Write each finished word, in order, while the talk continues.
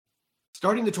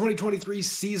Starting the 2023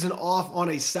 season off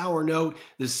on a sour note,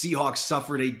 the Seahawks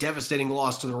suffered a devastating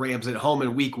loss to the Rams at home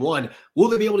in Week 1. Will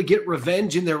they be able to get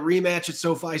revenge in their rematch at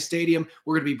SoFi Stadium?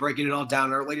 We're going to be breaking it all down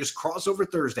in our latest crossover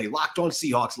Thursday. Locked on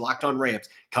Seahawks, Locked on Rams,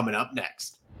 coming up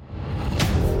next.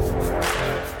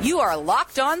 You are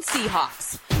Locked on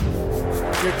Seahawks,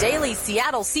 your daily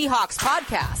Seattle Seahawks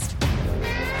podcast.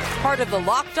 Part of the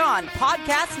Locked On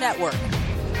Podcast Network,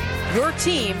 your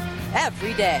team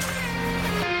every day.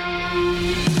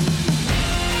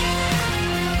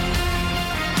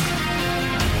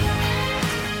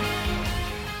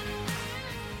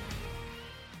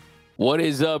 What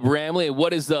is up, Ramley? And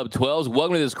what is up, 12s?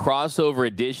 Welcome to this crossover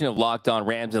edition of Locked On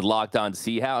Rams and Locked On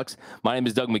Seahawks. My name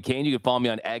is Doug McCain. You can follow me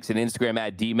on X and Instagram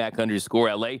at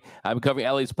DMac_LA. I've been covering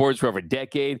LA sports for over a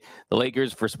decade. The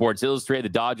Lakers for Sports Illustrated, the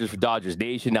Dodgers for Dodgers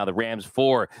Nation, now the Rams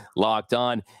for Locked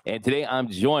On. And today I'm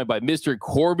joined by Mr.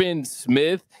 Corbin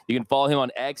Smith. You can follow him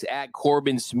on X at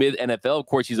Corbin Smith NFL. Of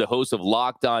course, he's a host of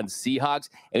Locked On Seahawks.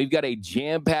 And we've got a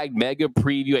jam-packed mega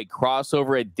preview, a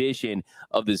crossover edition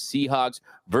of the Seahawks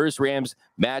versus Rams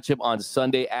matchup on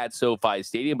Sunday at SoFi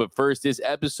Stadium. But first, this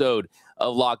episode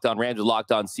of Locked On Rams and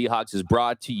Locked On Seahawks is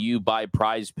brought to you by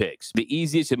Prize Picks, the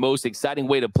easiest and most exciting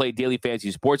way to play daily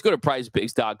fantasy sports. Go to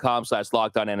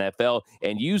prizepicks.com/LockedOnNFL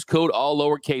and use code all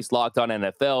lowercase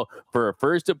LockedOnNFL for a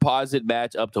first deposit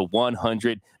match up to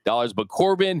 $100. But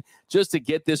Corbin, just to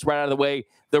get this right out of the way,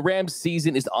 the Rams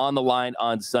season is on the line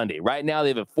on Sunday. Right now, they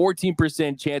have a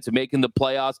 14% chance of making the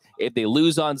playoffs. If they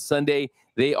lose on Sunday,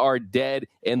 they are dead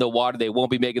in the water. They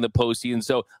won't be making the postseason.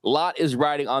 So a lot is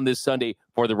riding on this Sunday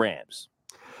for the Rams.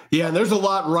 Yeah, and there's a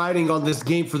lot riding on this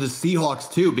game for the Seahawks,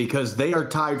 too, because they are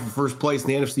tied for first place in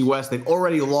the NFC West. They've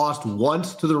already lost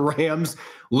once to the Rams.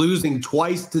 Losing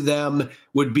twice to them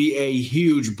would be a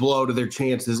huge blow to their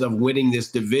chances of winning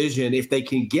this division. If they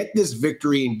can get this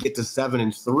victory and get to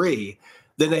 7-3,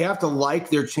 then they have to like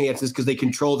their chances because they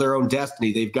control their own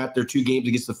destiny. They've got their 2 games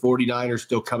against the 49ers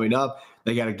still coming up.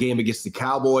 They got a game against the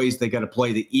Cowboys. They got to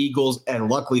play the Eagles, and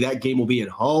luckily that game will be at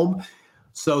home.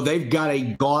 So they've got a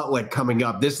gauntlet coming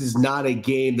up. This is not a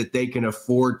game that they can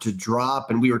afford to drop,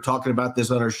 and we were talking about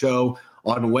this on our show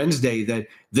on Wednesday, that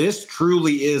this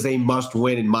truly is a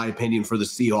must-win, in my opinion, for the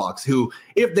Seahawks, who,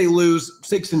 if they lose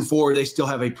 6-4, they still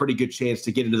have a pretty good chance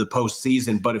to get into the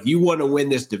postseason. But if you want to win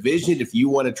this division, if you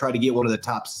want to try to get one of the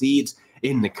top seeds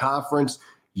in the conference,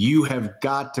 you have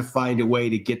got to find a way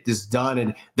to get this done.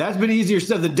 And that's been easier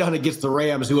said than done against the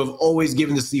Rams, who have always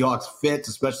given the Seahawks fits,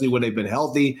 especially when they've been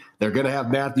healthy. They're going to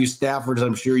have Matthew Stafford, as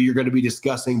I'm sure you're going to be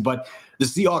discussing. But the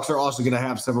Seahawks are also going to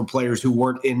have several players who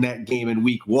weren't in that game in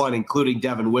Week 1, including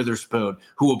Devin Witherspoon,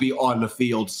 who will be on the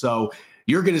field. So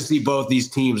you're going to see both these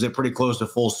teams at pretty close to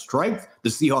full strength. The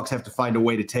Seahawks have to find a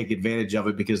way to take advantage of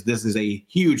it because this is a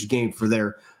huge game for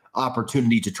their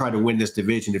opportunity to try to win this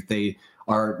division. If they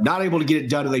are not able to get it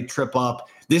done and they trip up,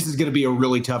 this is going to be a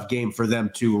really tough game for them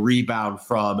to rebound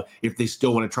from if they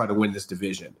still want to try to win this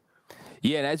division.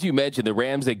 Yeah, and as you mentioned, the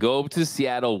Rams, they go up to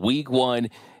Seattle Week 1.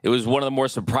 It was one of the more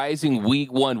surprising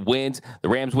Week 1 wins. The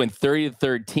Rams win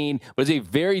 30-13, but it's a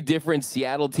very different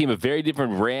Seattle team, a very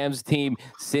different Rams team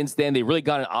since then. They really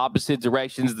gone in opposite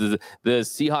directions. The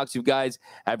Seahawks, you guys,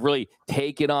 have really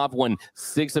taken off, won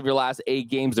 6 of your last 8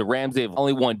 games. The Rams, they've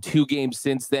only won 2 games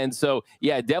since then. So,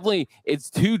 yeah, definitely it's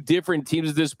 2 different teams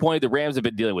at this point. The Rams have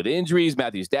been dealing with injuries.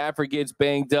 Matthew Stafford gets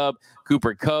banged up.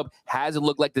 Cooper Kupp hasn't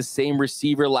looked like the same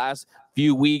receiver last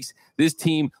few weeks. This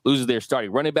team loses their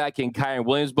starting running back in Kyren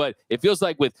Williams, but it feels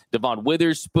like with Devon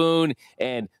Witherspoon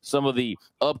and some of the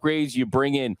upgrades, you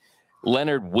bring in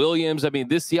Leonard Williams. I mean,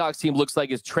 this Seahawks team looks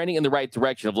like it's trending in the right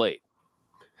direction of late.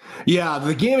 Yeah,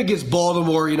 the game against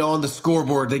Baltimore, on the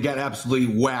scoreboard, they got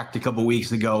absolutely whacked a couple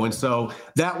weeks ago. And so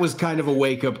that was kind of a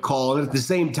wake-up call. And at the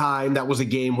same time, that was a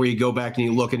game where you go back and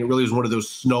you look, and it really was one of those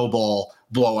snowball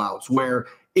blowouts where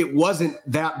it wasn't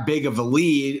that big of a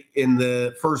lead in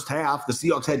the first half. The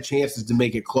Seahawks had chances to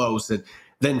make it close, and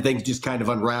then things just kind of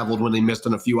unraveled when they missed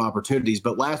on a few opportunities.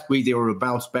 But last week, they were able to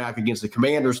bounce back against the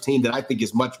Commanders team that I think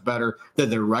is much better than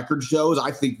their record shows.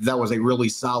 I think that was a really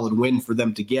solid win for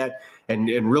them to get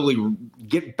and really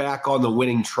get back on the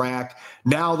winning track.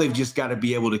 Now they've just got to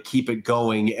be able to keep it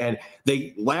going. And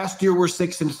they last year were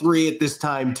 6-3 at this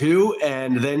time too,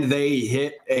 and then they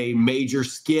hit a major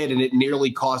skid, and it nearly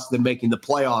cost them making the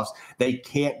playoffs. They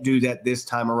can't do that this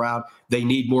time around. They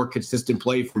need more consistent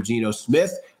play from Geno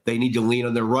Smith. They need to lean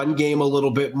on their run game a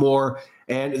little bit more.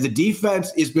 And the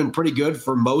defense has been pretty good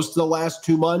for most of the last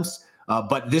 2 months.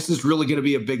 But this is really going to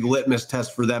be a big litmus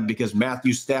test for them because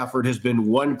Matthew Stafford has been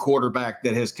one quarterback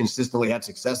that has consistently had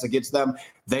success against them.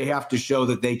 They have to show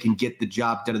that they can get the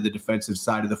job done on the defensive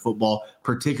side of the football,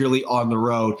 particularly on the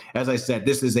road. As I said,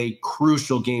 this is a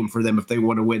crucial game for them if they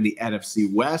want to win the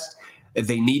NFC West.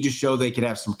 They need to show they can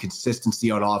have some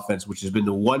consistency on offense, which has been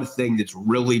the one thing that's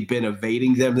really been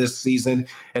evading them this season.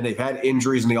 And they've had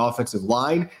injuries in the offensive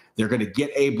line. They're going to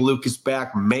get Abe Lucas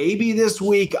back maybe this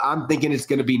week. I'm thinking it's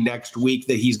going to be next week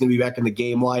that he's going to be back in the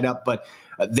game lineup. But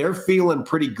they're feeling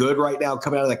pretty good right now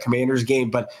coming out of the Commanders game.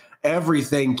 But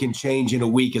everything can change in a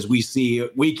week, as we see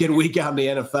week in, week out in the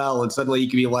NFL. And suddenly you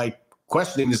can be like,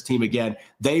 questioning this team again.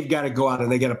 They've got to go out and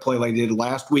they got to play like they did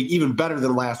last week, even better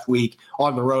than last week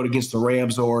on the road against the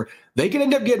Rams, or they could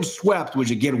end up getting swept, which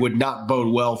again would not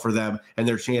bode well for them and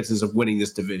their chances of winning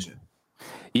this division.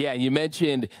 Yeah, you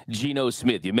mentioned Geno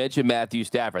Smith. You mentioned Matthew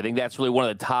Stafford. I think that's really one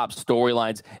of the top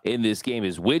storylines in this game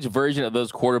is which version of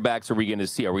those quarterbacks are we going to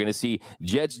see? Are we going to see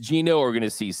Jets Geno? Or are we going to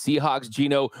see Seahawks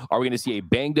Geno? Are we going to see a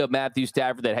banged-up Matthew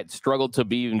Stafford that had struggled to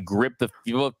even grip the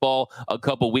football a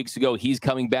couple weeks ago? He's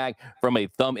coming back from a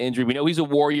thumb injury. We know he's a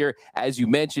warrior. As you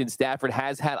mentioned, Stafford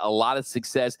has had a lot of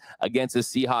success against the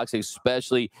Seahawks,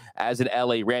 especially as an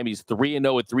LA Ram. He's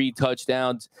 3-0 with 3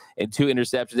 touchdowns and 2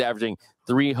 interceptions, averaging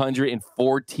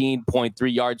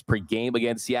 314.3 yards per game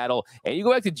against Seattle. And you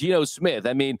go back to Geno Smith.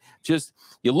 I mean, just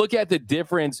you look at the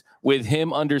difference with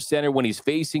him under center when he's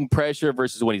facing pressure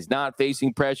versus when he's not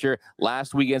facing pressure.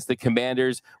 Last week against the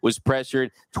Commanders was pressured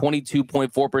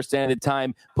 22.4% of the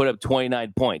time, put up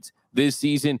 29 points. This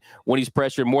season, when he's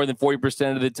pressured more than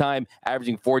 40% of the time,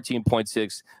 averaging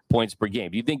 14.6 points per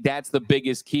game. Do you think that's the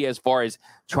biggest key as far as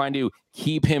trying to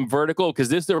keep him vertical? Because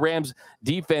this is the Rams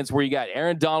defense where you got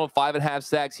Aaron Donald, 5.5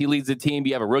 sacks. He leads the team.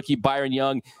 You have a rookie, Byron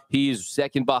Young. He's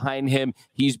second behind him.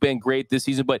 He's been great this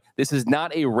season. But this is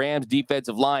not a Rams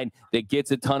defensive line that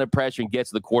gets a ton of pressure and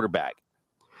gets to the quarterback.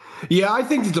 Yeah, I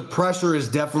think that the pressure is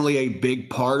definitely a big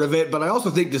part of it, but I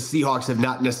also think the Seahawks have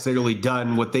not necessarily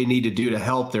done what they need to do to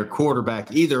help their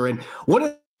quarterback either. And one of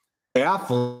the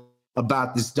baffling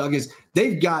about this, Doug, is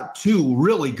they've got 2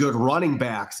 really good running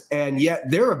backs, and yet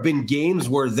there have been games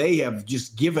where they have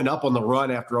just given up on the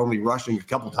run after only rushing a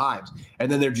couple times,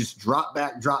 and then they're just drop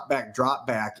back,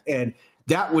 and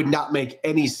that would not make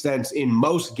any sense in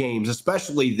most games,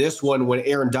 especially this one when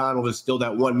Aaron Donald is still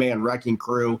that one-man wrecking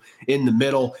crew in the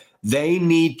middle. They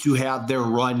need to have their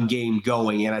run game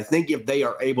going. And I think if they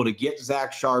are able to get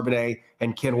Zach Charbonnet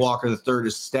and Ken Walker III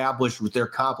established with their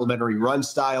complementary run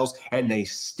styles and they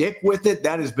stick with it,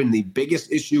 that has been the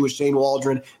biggest issue with Shane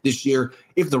Waldron this year.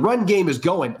 If the run game is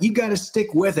going, you got to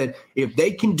stick with it. If they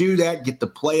can do that, get the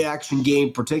play action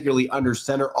game, particularly under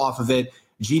center, off of it,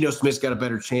 Geno Smith's got a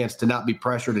better chance to not be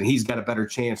pressured, and he's got a better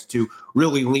chance to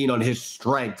really lean on his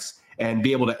strengths and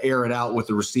be able to air it out with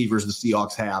the receivers the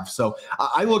Seahawks have. So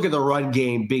I look at the run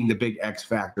game being the big X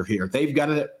factor here. They got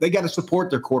to support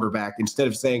their quarterback instead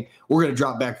of saying we're going to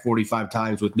drop back 45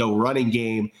 times with no running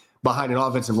game behind an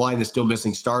offensive line that's still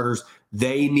missing starters.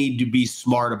 They need to be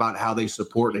smart about how they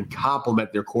support and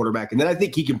complement their quarterback. And then I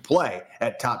think he can play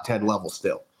at top 10 level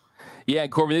still. Yeah,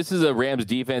 Corbin, this is a Rams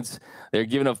defense. They're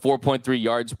giving up 4.3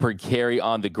 yards per carry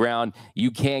on the ground. You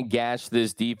can't gash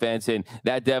this defense, and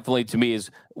that definitely, to me,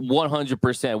 is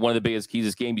 100% one of the biggest keys to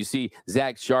this game. You see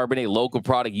Zach Charbonnet, local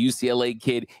product, UCLA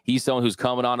kid. He's someone who's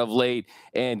coming on of late.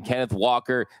 And Kenneth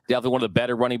Walker, definitely one of the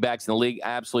better running backs in the league. I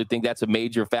absolutely think that's a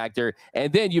major factor.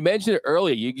 And then you mentioned it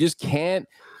earlier. You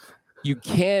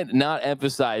can't not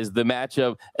emphasize the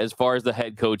matchup as far as the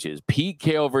head coaches. Pete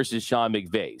Carroll versus Sean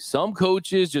McVay. Some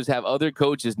coaches just have other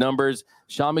coaches' numbers.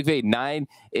 Sean McVay,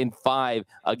 9-5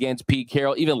 against Pete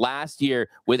Carroll. Even last year,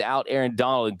 without Aaron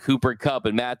Donald and Cooper Kupp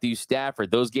and Matthew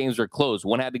Stafford, those games were close.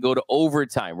 One had to go to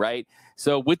overtime, right?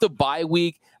 So with the bye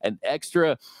week, an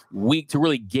extra week to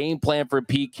really game plan for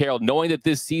Pete Carroll, knowing that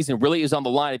this season really is on the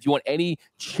line. If you want any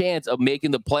chance of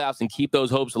making the playoffs and keep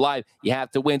those hopes alive, you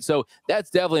have to win. So that's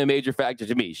definitely a major factor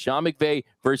to me. Sean McVay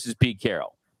versus Pete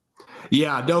Carroll.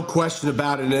 Yeah, no question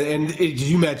about it. And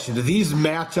as you mentioned, these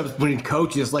matchups between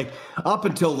coaches, like up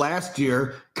until last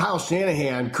year, Kyle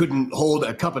Shanahan couldn't hold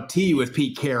a cup of tea with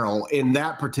Pete Carroll in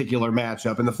that particular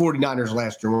matchup. And the 49ers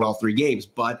last year won all 3 games.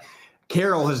 But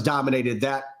Carroll has dominated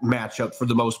that matchup for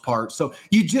the most part. So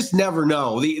you just never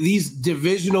know. These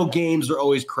divisional games are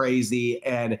always crazy.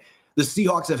 And the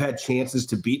Seahawks have had chances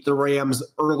to beat the Rams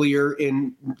earlier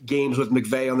in games with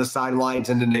McVay on the sidelines,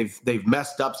 and then they've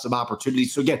messed up some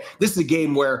opportunities. So again, this is a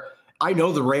game where I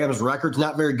know the Rams' record's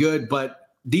not very good, but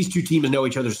these two teams know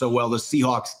each other so well. The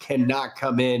Seahawks cannot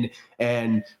come in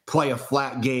and play a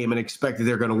flat game and expect that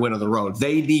they're going to win on the road.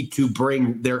 They need to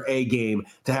bring their A game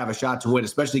to have a shot to win,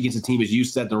 especially against a team, as you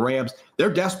said, the Rams.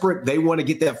 They're desperate. They want to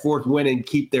get that fourth win and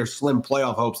keep their slim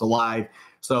playoff hopes alive.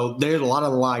 So there's a lot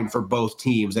on the line for both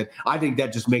teams. And I think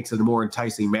that just makes it a more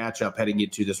enticing matchup heading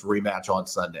into this rematch on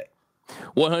Sunday.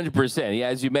 100%. Yeah,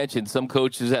 as you mentioned, some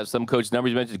coaches have some coach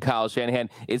numbers. You mentioned Kyle Shanahan.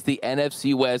 It's the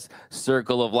NFC West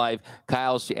circle of life.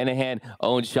 Kyle Shanahan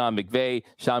owns Sean McVay.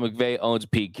 Sean McVay owns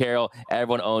Pete Carroll.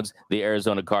 Everyone owns the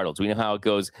Arizona Cardinals. We know how it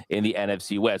goes in the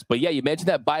NFC West. But yeah, you mentioned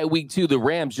that bye week 2. The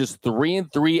Rams just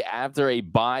 3-3 after a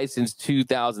bye since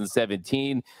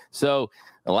 2017. So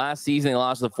the last season, they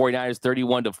lost to the 49ers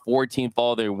 31-14,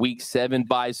 follow their week 7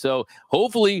 bye. So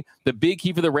hopefully the big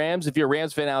key for the Rams, if you're a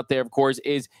Rams fan out there, of course,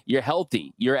 is you're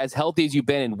healthy. You're as healthy as you've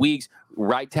been in weeks.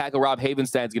 Right tackle Rob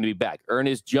Havenstein is going to be back.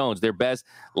 Ernest Jones, their best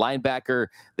linebacker,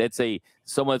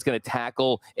 someone that's going to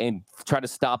tackle and try to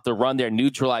stop the run there,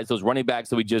 neutralize those running backs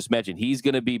that we just mentioned. He's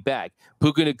going to be back.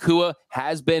 Puka Nacua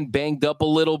has been banged up a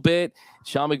little bit.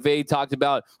 Sean McVay talked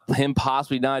about him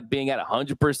possibly not being at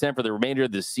 100% for the remainder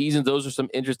of the season. Those are some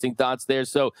interesting thoughts there.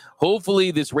 So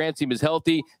hopefully this Rams team is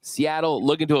healthy. Seattle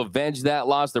looking to avenge that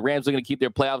loss. The Rams are going to keep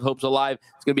their playoff hopes alive.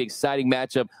 It's going to be an exciting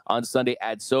matchup on Sunday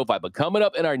at SoFi. But coming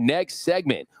up in our next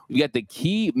segment, we got the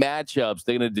key matchups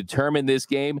that are going to determine this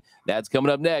game. That's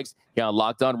coming up next here on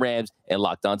Locked On Rams and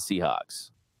Locked On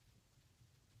Seahawks.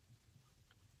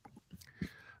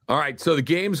 All right, so the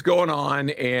game's going on,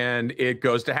 and it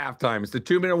goes to halftime. It's the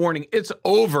 2-minute warning. It's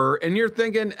over, and you're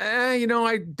thinking,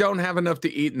 I don't have enough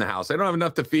to eat in the house. I don't have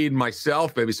enough to feed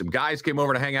myself. Maybe some guys came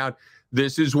over to hang out.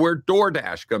 This is where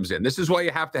DoorDash comes in. This is why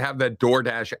you have to have that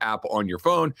DoorDash app on your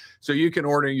phone so you can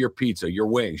order your pizza, your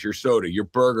wings, your soda, your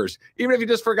burgers, even if you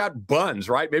just forgot buns,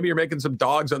 right? Maybe you're making some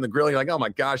dogs on the grill. You're like, oh, my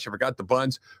gosh, I forgot the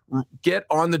buns. Get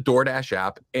on the DoorDash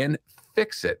app and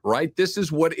fix it, right? This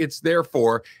is what it's there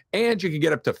for. And you can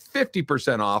get up to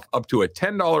 50% off, up to a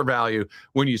 $10 value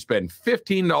when you spend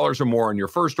 $15 or more on your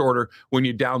first order when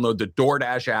you download the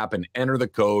DoorDash app and enter the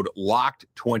code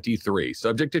LOCKED23.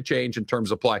 Subject to change in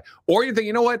terms apply. Or you think,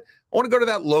 you know what? I want to go to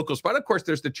that local spot. Of course,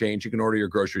 there's the change. You can order your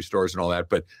grocery stores and all that.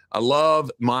 But I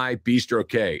love my Bistro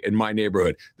K in my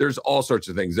neighborhood. There's all sorts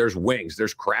of things. There's wings.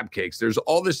 There's crab cakes. There's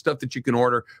all this stuff that you can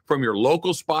order from your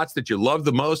local spots that you love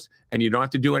the most. And you don't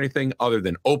have to do anything other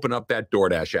than open up that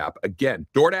DoorDash app. Again,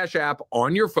 DoorDash app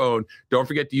on your phone. Don't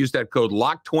forget to use that code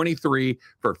LOCK23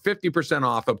 for 50%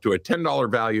 off, up to a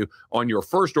 $10 value on your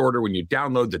first order when you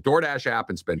download the DoorDash app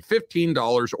and spend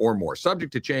 $15 or more.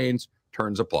 Subject to change.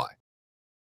 Terms apply.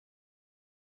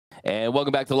 And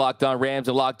welcome back to Locked On Rams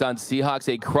and Locked On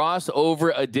Seahawks, a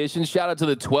crossover edition. Shout out to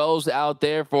the 12s out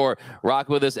there for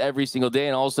rocking with us every single day.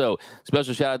 And also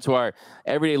special shout out to our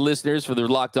everyday listeners for the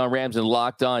Locked On Rams and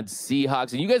Locked On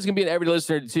Seahawks. And you guys can be an everyday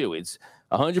listener too. It's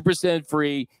 100%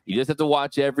 free. You just have to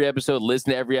watch every episode,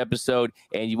 listen to every episode,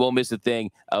 and you won't miss a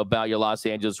thing about your Los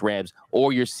Angeles Rams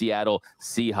or your Seattle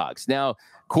Seahawks. Now,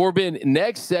 Corbin,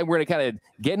 next segment, we're going to kind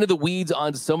of get into the weeds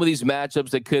on some of these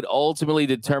matchups that could ultimately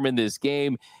determine this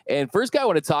game. And first guy I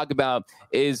want to talk about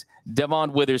is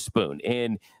Devon Witherspoon,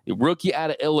 and the rookie out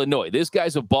of Illinois. This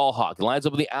guy's a ball hawk. Lines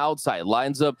up on the outside,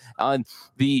 lines up on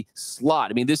the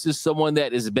slot. I mean, this is someone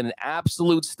that has been an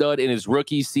absolute stud in his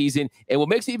rookie season. And what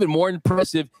makes it even more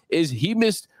impressive is he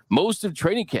missed most of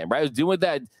training camp, right? He was dealing with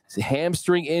that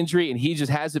hamstring injury, and he just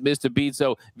hasn't missed a beat.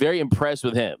 So very impressed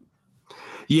with him.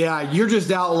 Yeah, you're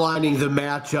just outlining the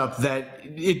matchup that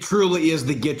it truly is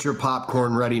the get your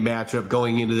popcorn ready matchup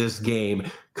going into this game.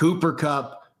 Cooper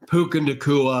Kupp, Puka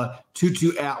Nacua,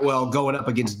 Tutu Atwell going up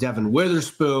against Devon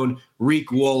Witherspoon,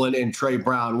 Reek Woolen, and Trey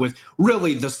Brown, with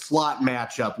really the slot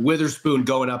matchup. Witherspoon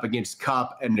going up against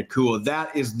Kupp and Nacua.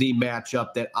 That is the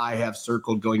matchup that I have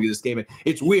circled going to this game. And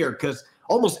it's weird because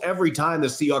almost every time the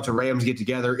Seahawks and Rams get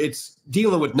together, it's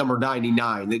dealing with number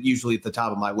 99 that usually at the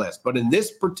top of my list. But in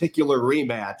this particular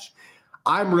rematch,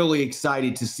 I'm really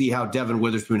excited to see how Devon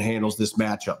Witherspoon handles this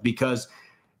matchup because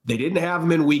they didn't have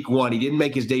him in week 1. He didn't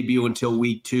make his debut until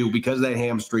week 2 because of that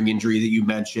hamstring injury that you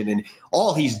mentioned. And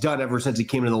all he's done ever since he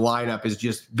came into the lineup has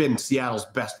just been Seattle's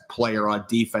best player on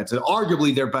defense and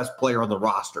arguably their best player on the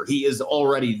roster. He is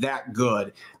already that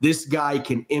good. This guy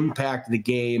can impact the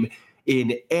game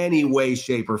in any way,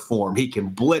 shape, or form. He can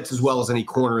blitz as well as any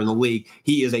corner in the league.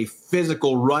 He is a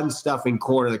physical run-stuffing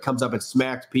corner that comes up and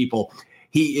smacks people.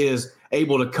 He is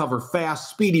able to cover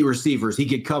fast, speedy receivers. He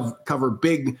can cover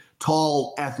big,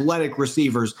 tall, athletic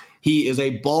receivers. He is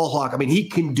a ball hawk. I mean, he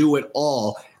can do it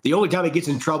all. The only time he gets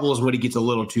in trouble is when he gets a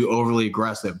little too overly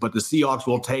aggressive. But the Seahawks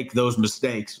will take those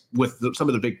mistakes with some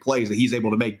of the big plays that he's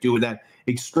able to make, doing that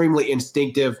extremely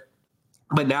instinctive,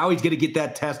 But now he's going to get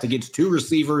that test against two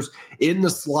receivers in the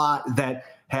slot that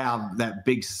have that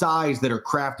big size, that are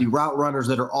crafty route runners,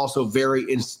 that are also very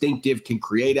instinctive, can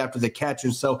create after the catch.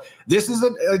 And so this is,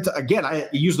 again, I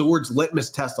use the words litmus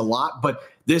test a lot, but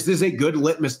this is a good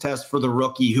litmus test for the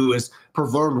rookie who has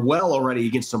performed well already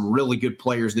against some really good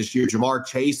players this year. Jamar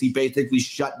Chase, he basically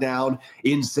shut down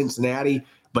in Cincinnati.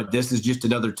 But this is just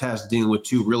another test dealing with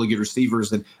two really good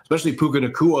receivers, and especially Puka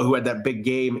Nacua, who had that big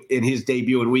game in his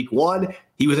debut in week 1.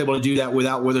 He was able to do that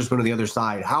without Witherspoon on the other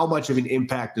side. How much of an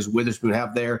impact does Witherspoon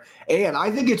have there? And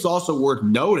I think it's also worth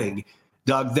noting,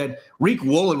 Doug, that Reek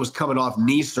Woolen was coming off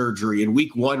knee surgery, and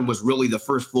week 1 was really the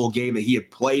first full game that he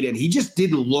had played in. He just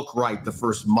didn't look right the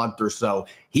first month or so.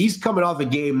 He's coming off a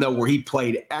game, though, where he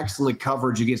played excellent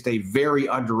coverage against a very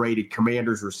underrated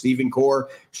Commanders receiving core,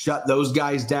 shut those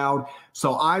guys down.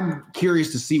 So I'm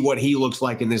curious to see what he looks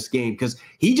like in this game, because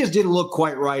he just didn't look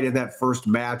quite right in that first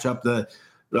matchup. The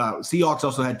Seahawks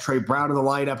also had Trey Brown in the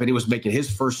lineup, and he was making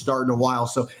his first start in a while.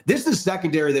 So this is a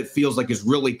secondary that feels like is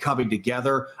really coming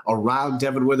together around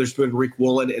Devin Witherspoon and Reek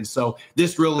Woolen. And so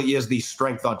this really is the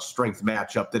strength-on-strength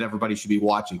matchup that everybody should be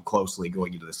watching closely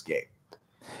going into this game.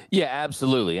 Yeah,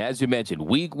 absolutely. As you mentioned,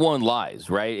 week 1 lies,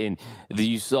 right? And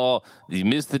you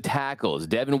missed the tackles.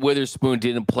 Devin Witherspoon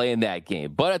didn't play in that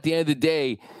game. But at the end of the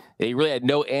day, they really had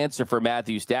no answer for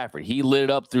Matthew Stafford. He lit it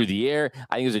up through the air.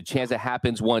 I think there's a chance that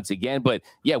happens once again. But,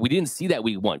 yeah, we didn't see that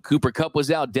week 1. Cooper Kupp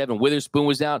was out. Devin Witherspoon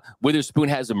was out. Witherspoon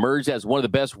has emerged as one of the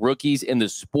best rookies in the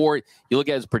sport. You look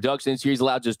at his production this year, he's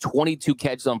allowed just 22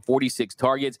 catches on 46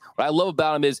 targets. What I love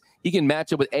about him is he can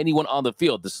match up with anyone on the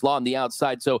field, the slot on the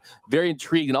outside. So very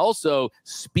intrigued. And also,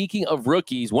 speaking of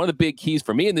rookies, one of the big keys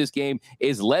for me in this game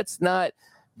is let's not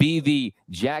be the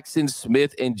Jaxon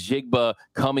Smith-Njigba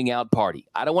coming out party.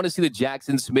 I don't want to see the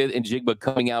Jaxon Smith-Njigba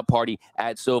coming out party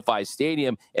at SoFi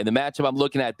Stadium. And the matchup I'm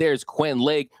looking at there is Quinn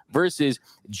Lake versus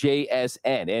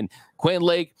JSN. And Quinn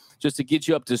Lake, just to get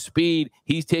you up to speed,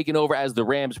 he's taken over as the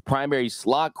Rams' primary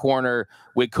slot corner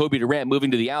with Kobe Durant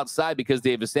moving to the outside because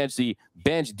they've essentially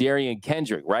benched Darian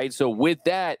Kendrick, right? So with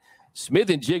that,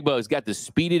 Smith-Njigba has got the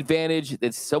speed advantage.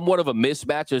 It's somewhat of a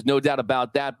mismatch. There's no doubt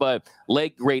about that. But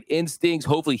Lake, great instincts.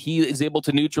 Hopefully he is able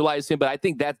to neutralize him. But I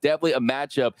think that's definitely a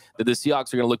matchup that the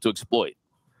Seahawks are going to look to exploit.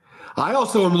 I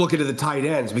also am looking at the tight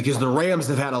ends because the Rams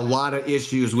have had a lot of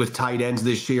issues with tight ends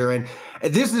this year. And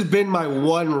this has been my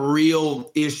one real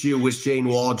issue with Shane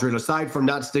Waldron, aside from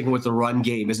not sticking with the run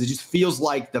game, is it just feels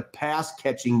like the pass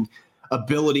catching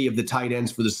ability of the tight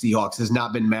ends for the Seahawks has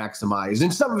not been maximized.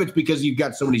 And some of it's because you've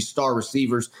got so many star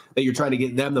receivers that you're trying to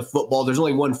get them the football. There's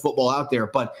only one football out there.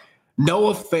 But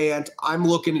Noah Fant, I'm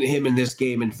looking at him in this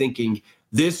game and thinking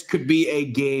this could be a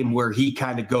game where he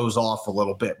kind of goes off a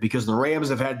little bit because the Rams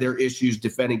have had their issues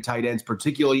defending tight ends,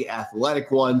 particularly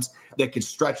athletic ones that can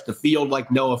stretch the field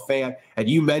like Noah Fant. And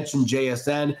you mentioned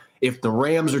JSN. If the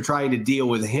Rams are trying to deal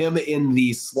with him in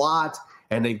the slot,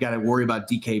 and they've got to worry about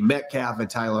DK Metcalf and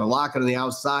Tyler Lockett on the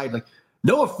outside, like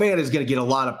Noah Fant is going to get a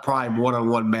lot of prime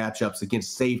one-on-one matchups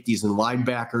against safeties and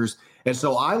linebackers. And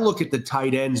so I look at the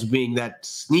tight ends being that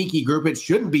sneaky group. It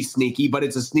shouldn't be sneaky, but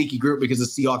it's a sneaky group because the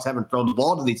Seahawks haven't thrown the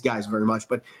ball to these guys very much.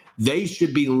 But they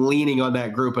should be leaning on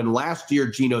that group. And last year,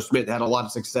 Geno Smith had a lot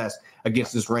of success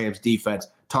against this Rams defense,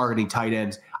 targeting tight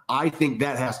ends. I think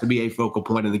that has to be a focal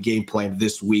point of the game plan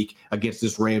this week against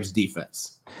this Rams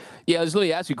defense. Yeah, I was going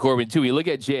to ask you, Corbin, too. You look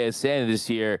at JSN this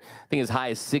year, I think as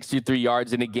high as 63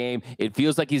 yards in a game. It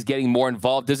feels like he's getting more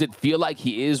involved. Does it feel like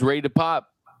he is ready to pop?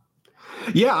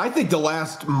 Yeah, I think the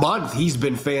last month he's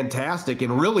been fantastic.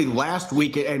 And really last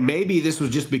week, and maybe this was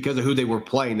just because of who they were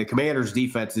playing, the Commanders'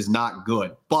 defense is not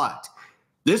good. But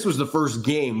this was the first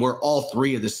game where all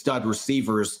three of the stud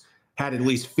receivers had at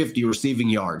least 50 receiving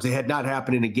yards. It had not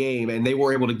happened in a game, and they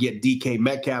were able to get DK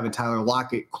Metcalf and Tyler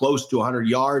Lockett close to 100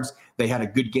 yards. They had a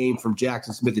good game from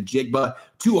Jaxon Smith-Njigba,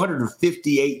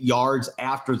 258 yards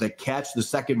after the catch, the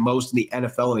second most in the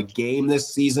NFL in a game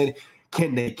this season.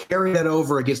 Can they carry that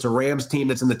over against a Rams team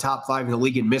that's in the top 5 in the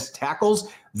league in missed tackles?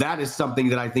 That is something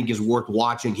that I think is worth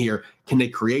watching here. Can they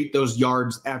create those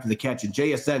yards after the catch? And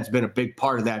JSN's been a big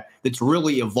part of that. That's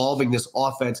really evolving this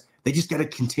offense. They just got to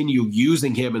continue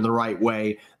using him in the right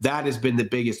way. That has been the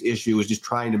biggest issue, is just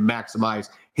trying to maximize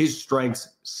his strengths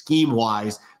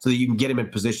scheme-wise so that you can get him in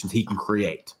positions he can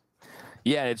create.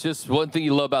 Yeah, it's just one thing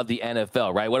you love about the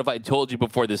NFL, right? What if I told you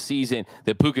before the season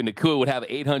that Puka Nacua would have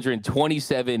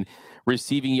 827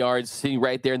 receiving yards, sitting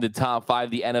right there in the top 5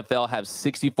 of the NFL, have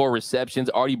 64 receptions,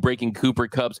 already breaking Cooper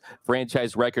Kupp's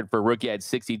franchise record for rookie at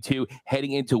 62,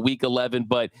 heading into week 11.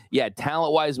 But yeah,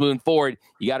 talent-wise moving forward,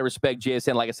 you got to respect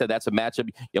JSN. Like I said, that's a matchup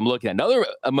I'm looking at. Another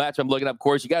match I'm looking at, of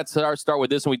course, you got to start with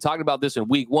this one. We talked about this in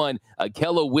week 1,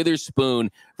 Kello Witherspoon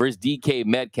versus DK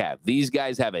Metcalf. These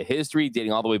guys have a history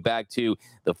dating all the way back to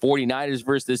the 49ers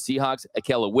versus the Seahawks.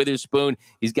 Kello Witherspoon,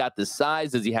 he's got the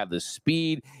size. Does he have the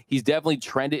speed? He's definitely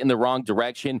trended in the wrong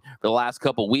direction for the last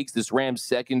couple weeks. This Rams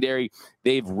secondary,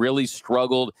 they've really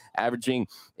struggled,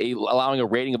 allowing a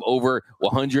rating of over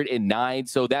 109.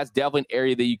 So that's definitely an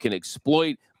area that you can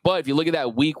exploit. But if you look at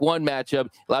that week 1 matchup,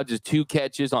 allowed just 2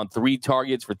 catches on 3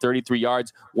 targets for 33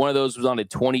 yards. One of those was on a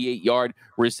 28-yard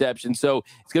reception. So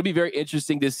it's going to be very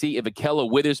interesting to see if Kello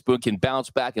Witherspoon can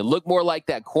bounce back and look more like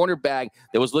that cornerback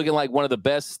that was looking like one of the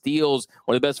best steals,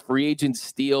 one of the best free agent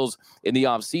steals in the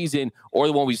offseason, or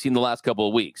the one we've seen the last couple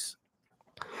of weeks.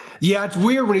 Yeah, it's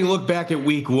weird when you look back at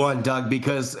week 1, Doug,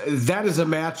 because that is a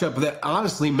matchup that,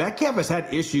 honestly, Metcalf has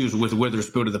had issues with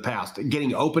Witherspoon in the past,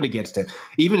 getting open against him.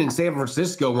 Even in San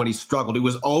Francisco when he struggled, it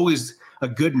was always a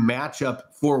good matchup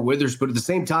for Witherspoon. At the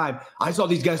same time, I saw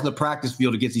these guys in the practice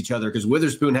field against each other because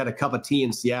Witherspoon had a cup of tea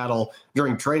in Seattle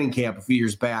during training camp a few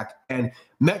years back, and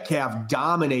Metcalf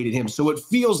dominated him. So it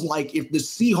feels like if the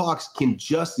Seahawks can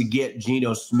just get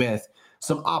Geno Smith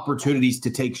some opportunities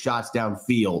to take shots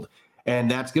downfield,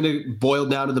 and that's going to boil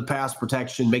down to the pass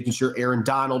protection, making sure Aaron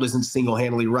Donald isn't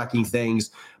single-handedly wrecking things.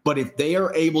 But if they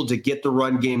are able to get the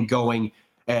run game going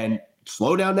and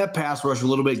slow down that pass rush a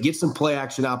little bit, get some play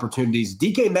action opportunities.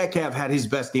 DK Metcalf had his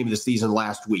best game of the season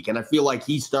last week, and I feel like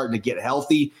he's starting to get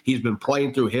healthy. He's been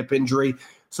playing through hip injury.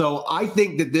 So I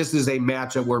think that this is a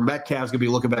matchup where Metcalf's going to be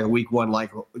looking back at week 1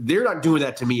 like, they're not doing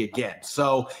that to me again.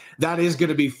 So that is going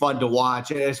to be fun to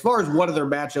watch. And as far as one other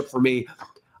matchup for me,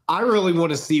 I really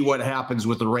want to see what happens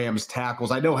with the Rams tackles.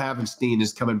 I know Havenstein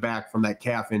is coming back from that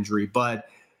calf injury, but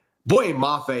Boye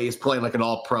Mafe is playing like an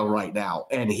all-pro right now,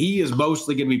 and he is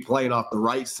mostly going to be playing off the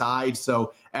right side.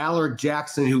 So Alec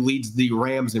Jaxon, who leads the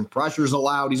Rams in pressures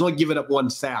allowed, he's only given up 1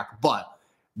 sack, but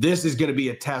this is going to be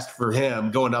a test for him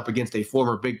going up against a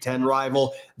former Big Ten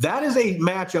rival. That is a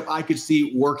matchup I could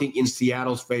see working in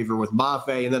Seattle's favor with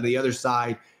Mafe, and then the other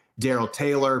side, Darrell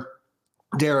Taylor,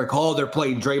 Derek Hall. They're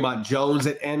playing Draymond Jones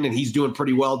at end, and he's doing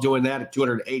pretty well doing that at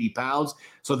 280 pounds.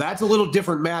 So that's a little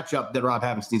different matchup that Rob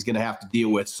Havenstein's going to have to deal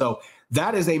with. So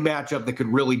that is a matchup that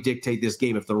could really dictate this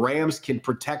game. If the Rams can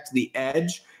protect the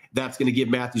edge, that's going to give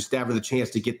Matthew Stafford the chance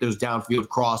to get those downfield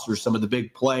crossers, some of the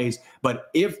big plays. But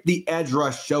if the edge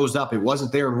rush shows up, it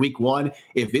wasn't there in week 1.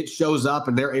 If it shows up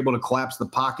and they're able to collapse the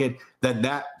pocket, then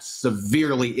that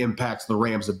severely impacts the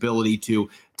Rams' ability to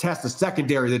test a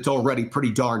secondary that's already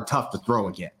pretty darn tough to throw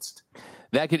against.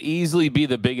 That could easily be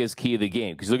the biggest key of the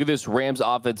game, because look at this Rams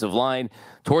offensive line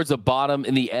towards the bottom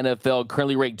in the NFL,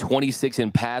 currently ranked 26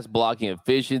 in pass blocking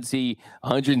efficiency,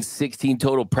 116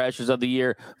 total pressures of the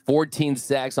year, 14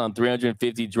 sacks on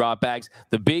 350 dropbacks.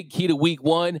 The big key to week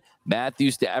 1,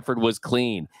 Matthew Stafford was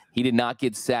clean. He did not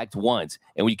get sacked once.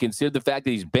 And when you consider the fact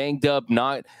that he's banged up,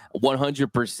 not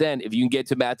 100%, if you can get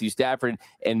to Matthew Stafford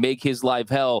and make his life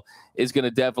hell, is going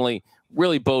to definitely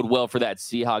really bode well for that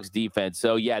Seahawks defense.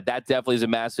 So, yeah, that definitely is a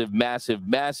massive, massive,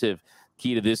 massive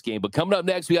key to this game. But coming up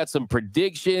next, we got some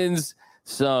predictions,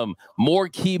 some more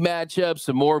key matchups,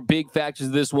 some more big factors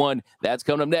of this one. That's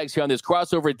coming up next here on this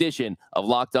crossover edition of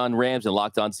Locked On Rams and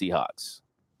Locked On Seahawks.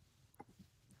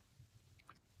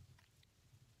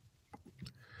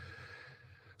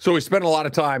 So we spend a lot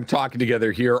of time talking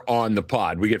together here on the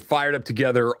pod. We get fired up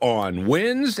together on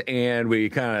wins, and we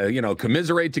kind of,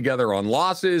 commiserate together on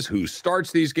losses, who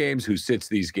starts these games, who sits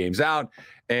these games out.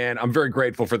 And I'm very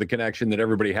grateful for the connection that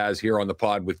everybody has here on the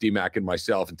pod with D-Mac and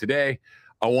myself. And today,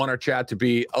 I want our chat to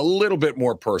be a little bit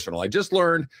more personal. I just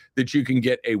learned that you can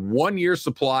get a 1-year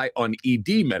supply on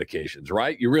ED medications,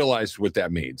 right? You realize what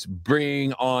that means.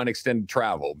 Being on extended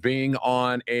travel, being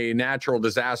on a natural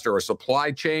disaster or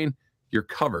supply chain, you're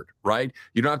covered, right?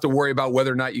 You don't have to worry about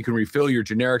whether or not you can refill your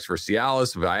generics for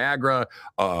Cialis, Viagra,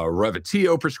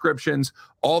 Revitio prescriptions.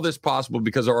 All this possible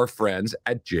because of our friends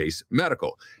at Jace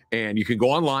Medical. And you can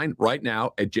go online right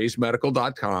now at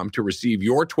jacemedical.com to receive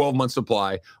your 12-month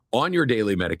supply on your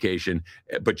daily medication.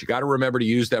 But you got to remember to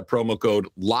use that promo code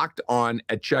Locked On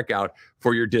at checkout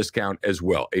for your discount as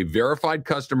well. A verified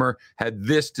customer had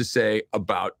this to say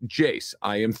about Jace.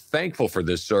 I am thankful for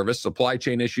this service. Supply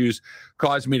chain issues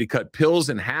caused me to cut pills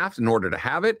in half in order to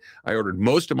have it. I ordered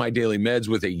most of my daily meds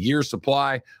with a year's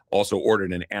supply, also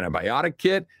ordered an antibiotic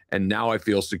kit, and now I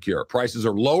feel secure. Prices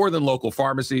are lower than local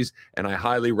pharmacies, and I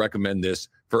highly recommend this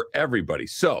for everybody.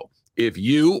 So, If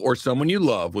you or someone you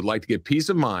love would like to get peace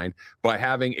of mind by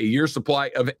having a year's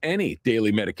supply of any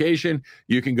daily medication,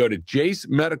 you can go to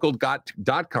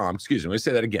jacemedical.com. Excuse me, let me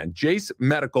say that again,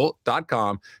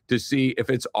 jacemedical.com to see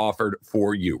if it's offered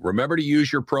for you. Remember to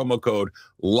use your promo code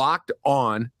Locked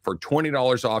On for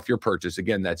 $20 off your purchase.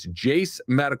 Again, that's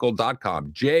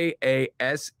jacemedical.com,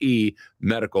 JASE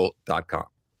medical.com.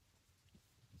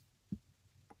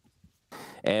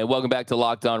 And welcome back to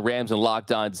Locked On Rams and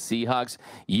Locked On Seahawks,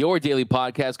 your daily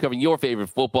podcast covering your favorite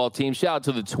football team. Shout out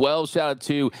to the 12. Shout out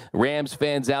to Rams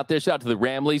fans out there. Shout out to the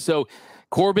Ramley. So,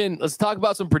 Corbin, let's talk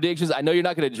about some predictions. I know you're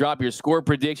not going to drop your score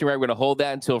prediction, right? We're going to hold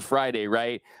that until Friday,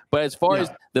 right? But as far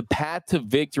as the path to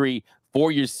victory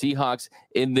for your Seahawks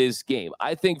in this game,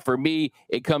 I think for me,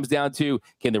 it comes down to,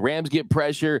 can the Rams get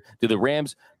pressure? Do the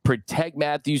Rams protect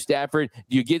Matthew Stafford?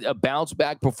 Do you get a bounce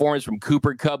back performance from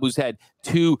Cooper Kupp, who's had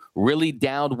 2 really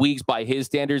down weeks by his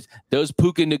standards? Does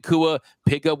Puka Nacua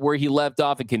pick up where he left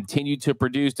off and continue to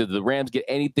produce? Do the Rams get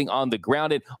anything on the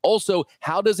ground? And also,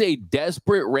 how does a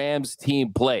desperate Rams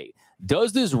team play?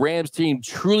 Does this Rams team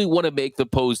truly want to make the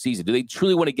postseason? Do they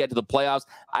truly want to get to the playoffs?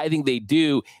 I think they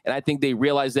do. And I think they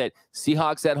realize that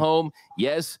Seahawks at home,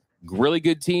 yes, really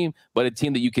good team, but a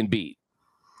team that you can beat.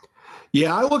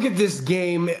 Yeah, I look at this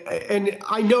game, and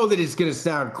I know that it's going to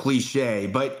sound cliche,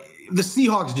 but the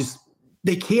Seahawks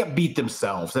they can't beat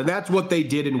themselves. And that's what they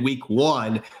did in week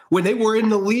 1 when they were in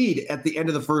the lead at the end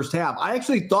of the first half. I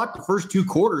actually thought the first 2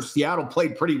 quarters, Seattle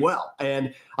played pretty well,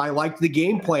 and I liked the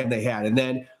game plan they had. And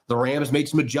then the Rams made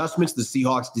some adjustments. The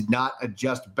Seahawks did not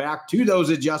adjust back to those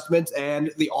adjustments, and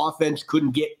the offense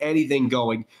couldn't get anything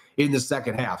going in the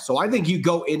second half. So I think you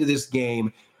go into this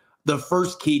game, the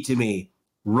first key to me,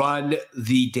 run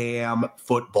the damn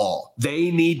football. They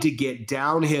need to get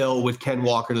downhill with Ken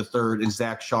Walker III and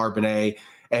Zach Charbonnet,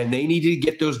 and they need to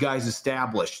get those guys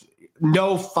established.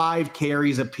 No 5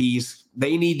 carries apiece.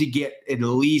 They need to get at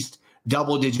least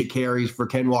double-digit carries for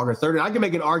Ken Walker III. And I can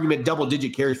make an argument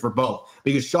double-digit carries for both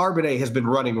because Charbonnet has been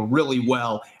running really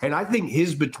well, and I think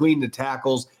his between the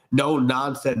tackles,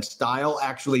 no-nonsense style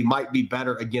actually might be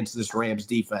better against this Rams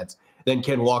defense than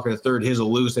Ken Walker III, his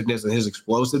elusiveness and his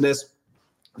explosiveness.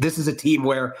 This is a team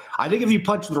where I think if you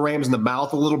punch the Rams in the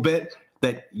mouth a little bit,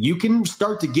 that you can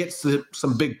start to get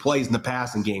some big plays in the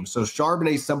passing game. So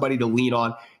Charbonnet's somebody to lean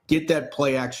on, get that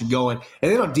play action going.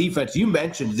 And then on defense, you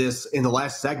mentioned this in the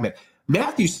last segment.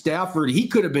 Matthew Stafford, he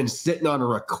could have been sitting on a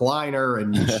recliner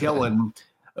and chilling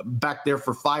back there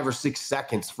for 5 or 6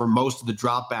 seconds for most of the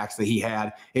dropbacks that he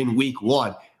had in week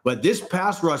 1. But this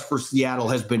pass rush for Seattle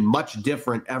has been much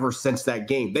different ever since that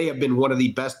game. They have been one of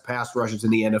the best pass rushes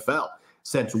in the NFL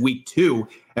since week 2.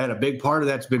 And a big part of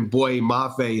that's been Boye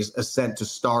Maffe's ascent to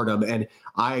stardom. And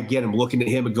I, again, am looking at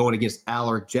him and going against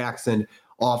Alaric Jackson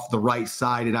off the right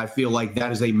side. And I feel like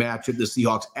that is a matchup the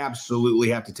Seahawks absolutely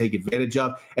have to take advantage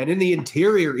of. And in the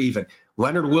interior, even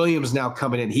Leonard Williams now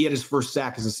coming in. He had his first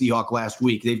sack as a Seahawk last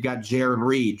week. They've got Jaron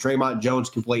Reed. Draymond Jones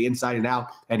can play inside and out,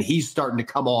 and he's starting to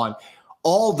come on.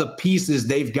 All the pieces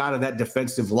they've got on that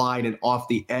defensive line and off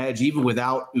the edge, even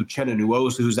without Uchenna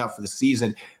Nwosu, who's out for the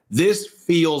season, this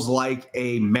feels like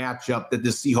a matchup that the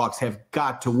Seahawks have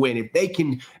got to win. If they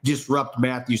can disrupt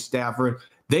Matthew Stafford,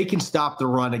 they can stop the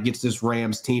run against this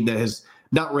Rams team that has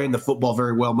not ran the football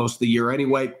very well most of the year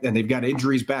anyway, and they've got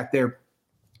injuries back there.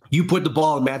 You put the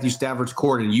ball in Matthew Stafford's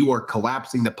court, and you are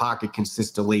collapsing the pocket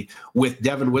consistently with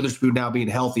Devin Witherspoon now being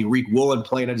healthy, Reek Woolen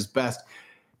playing at his best,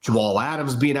 Jamal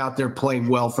Adams being out there playing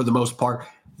well for the most part.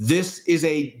 This is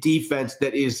a defense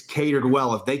that is catered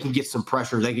well. If they can get some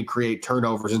pressure, they can create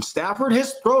turnovers. And Stafford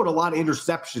has thrown a lot of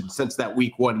interceptions since that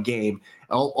week 1 game,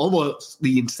 almost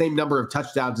the same number of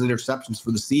touchdowns and interceptions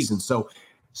for the season. So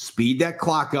speed that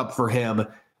clock up for him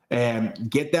and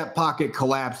get that pocket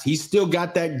collapsed. He's still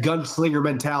got that gunslinger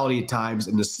mentality at times,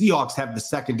 and the Seahawks have the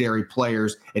secondary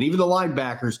players and even the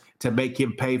linebackers to make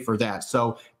him pay for that.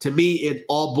 So to me, it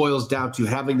all boils down to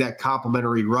having that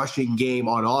complementary rushing game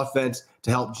on offense to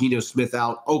help Geno Smith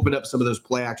out, open up some of those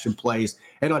play action plays,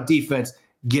 and on defense,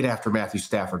 get after Matthew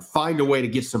Stafford. Find a way to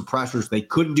get some pressures. They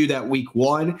couldn't do that week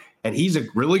 1, and he's a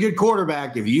really good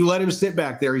quarterback. If you let him sit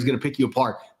back there, he's going to pick you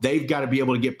apart. They've got to be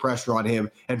able to get pressure on him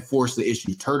and force the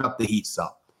issue, turn up the heat some.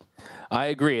 I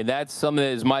agree, and that's something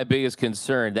that is my biggest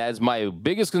concern. That is my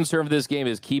biggest concern for this game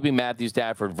is keeping Matthew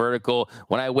Stafford vertical.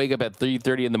 When I wake up at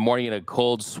 3:30 in the morning in a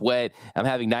cold sweat, I'm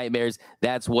having nightmares.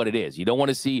 That's what it is. You don't want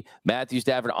to see Matthew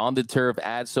Stafford on the turf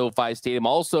at SoFi Stadium.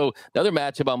 Also, another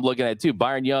matchup I'm looking at too: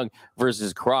 Byron Young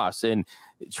versus Cross, and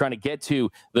trying to get to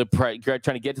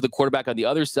the quarterback on the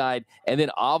other side, and then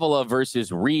Avila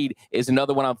versus Reed is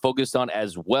another one I'm focused on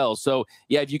as well. So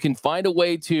yeah, if you can find a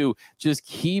way to just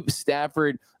keep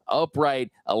Stafford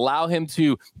upright, allow him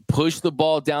to push the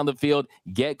ball down the field,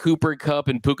 get Cooper Kupp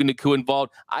and Puka Nacua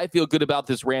involved. I feel good about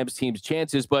this Rams team's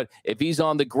chances, but if he's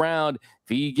on the ground, if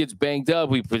he gets banged up,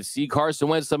 we could see Carson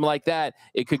Wentz, something like that,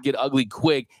 it could get ugly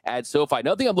quick at SoFi.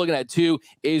 Another thing I'm looking at, too,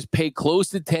 is pay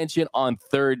close attention on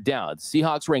third down.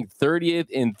 Seahawks ranked 30th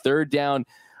in third down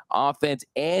offense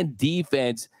and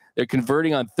defense. They're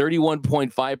converting on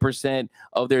 31.5%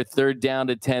 of their third down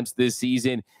attempts this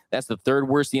season. That's the third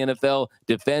worst in the NFL.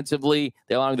 Defensively,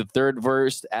 they're allowing the third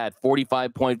worst at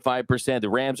 45.5%. The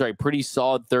Rams are a pretty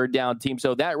solid third down team.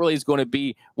 So that really is going to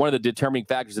be one of the determining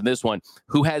factors in this one.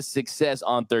 Who has success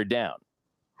on third down?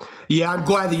 Yeah, I'm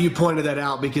glad that you pointed that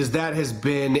out because that has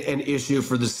been an issue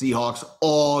for the Seahawks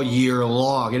all year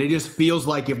long. And it just feels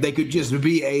like if they could just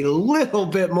be a little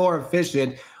bit more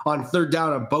efficient on third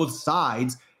down on both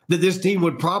sides, that this team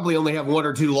would probably only have 1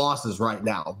 or 2 losses right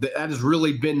now. That has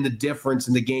really been the difference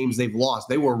in the games they've lost.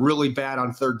 They were really bad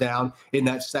on third down in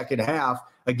that second half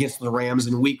against the Rams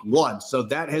in week 1. So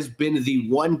that has been the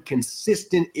one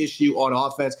consistent issue on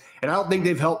offense. And I don't think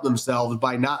they've helped themselves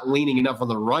by not leaning enough on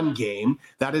the run game.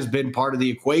 That has been part of the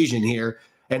equation here.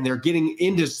 And they're getting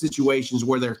into situations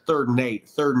where they're 3rd and 8,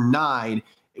 3rd and 9,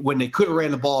 when they could have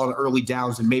ran the ball on early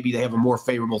downs and maybe they have a more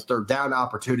favorable third down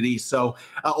opportunity. So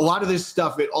a lot of this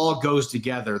stuff, it all goes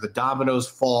together. The dominoes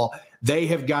fall. They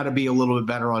have got to be a little bit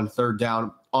better on third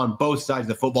down on both sides of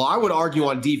the football. I would argue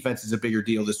on defense is a bigger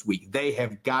deal this week. They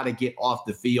have got to get off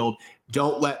the field.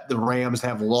 Don't let the Rams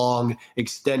have long,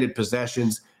 extended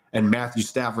possessions and Matthew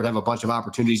Stafford have a bunch of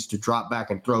opportunities to drop back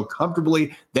and throw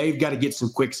comfortably. They've got to get some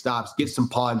quick stops, get some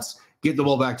punts, get the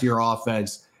ball back to your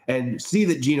offense, and see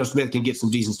that Geno Smith can get some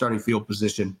decent starting field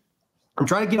position. I'm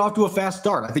trying to get off to a fast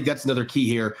start. I think that's another key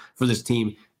here for this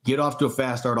team. Get off to a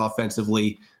fast start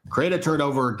offensively, create a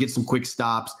turnover, get some quick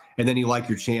stops, and then you like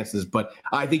your chances. But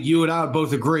I think you and I would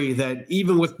both agree that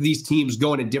even with these teams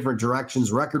going in different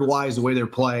directions, record-wise, the way they're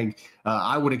playing,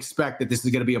 I would expect that this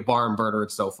is going to be a barn burner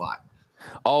at SoFi.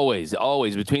 Always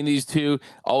between these two,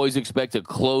 always expect a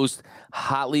close,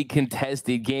 hotly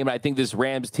contested game. I think this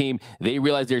Rams team, they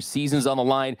realize their season's on the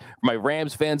line. For my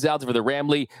Rams fans out there, for the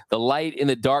Ramley, the light in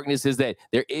the darkness is that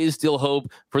there is still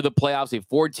hope for the playoffs, a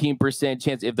 14%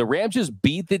 chance. If the Rams just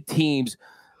beat the teams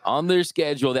on their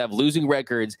schedule that have losing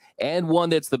records and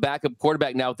one that's the backup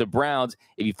quarterback now with the Browns,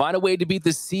 if you find a way to beat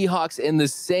the Seahawks and the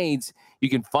Saints, you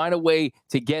can find a way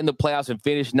to get in the playoffs and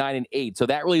finish 9-8. So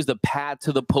that really is the path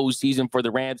to the postseason for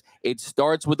the Rams. It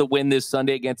starts with a win this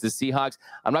Sunday against the Seahawks.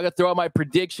 I'm not going to throw out my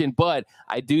prediction, but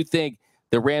I do think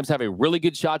the Rams have a really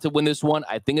good shot to win this one.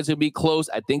 I think it's going to be close.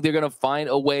 I think they're going to find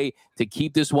a way to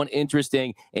keep this one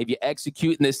interesting. And if you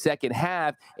execute in the second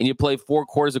half and you play 4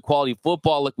 quarters of quality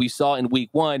football like we saw in week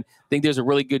 1, I think there's a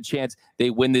really good chance they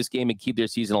win this game and keep their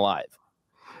season alive.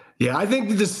 Yeah, I think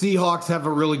that the Seahawks have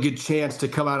a really good chance to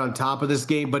come out on top of this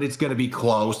game, but it's going to be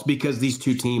close because these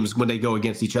two teams, when they go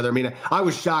against each other, I mean, I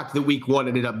was shocked that week 1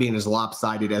 ended up being as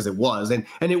lopsided as it was. And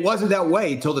it wasn't that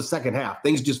way until the second half.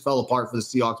 Things just fell apart for the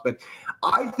Seahawks. But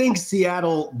I think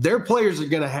Seattle, their players are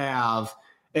going to have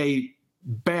a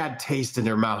bad taste in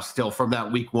their mouth still from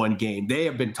that week 1 game. They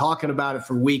have been talking about it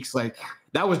for weeks. Like,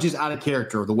 that was just out of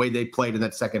character, the way they played in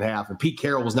that second half. And Pete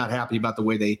Carroll was not happy about the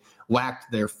way they lacked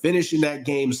their finish in that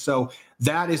game. So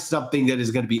that is something that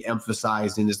is going to be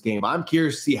emphasized in this game. I'm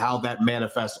curious to see how that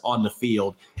manifests on the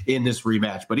field in this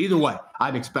rematch. But either way,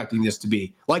 I'm expecting this to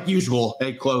be, like usual,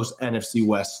 a close NFC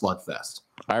West slugfest.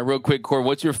 All right, real quick, Cord,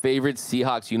 what's your favorite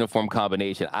Seahawks uniform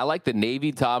combination? I like the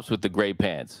navy tops with the gray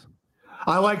pants.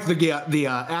 I like the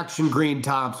action green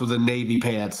tops with the navy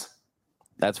pants.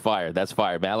 That's fire. That's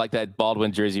fire, man. I like that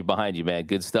Baldwin jersey behind you, man.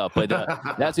 Good stuff. But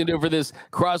that's going to do it for this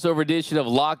crossover edition of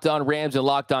Locked On Rams and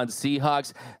Locked On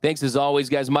Seahawks. Thanks as always,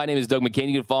 guys. My name is Doug McCain.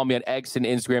 You can follow me on X and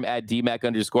Instagram at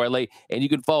DMAC_LA. And you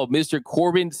can follow Mr.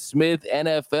 Corbin Smith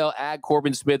NFL at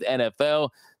Corbin Smith NFL.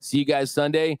 See you guys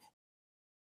Sunday.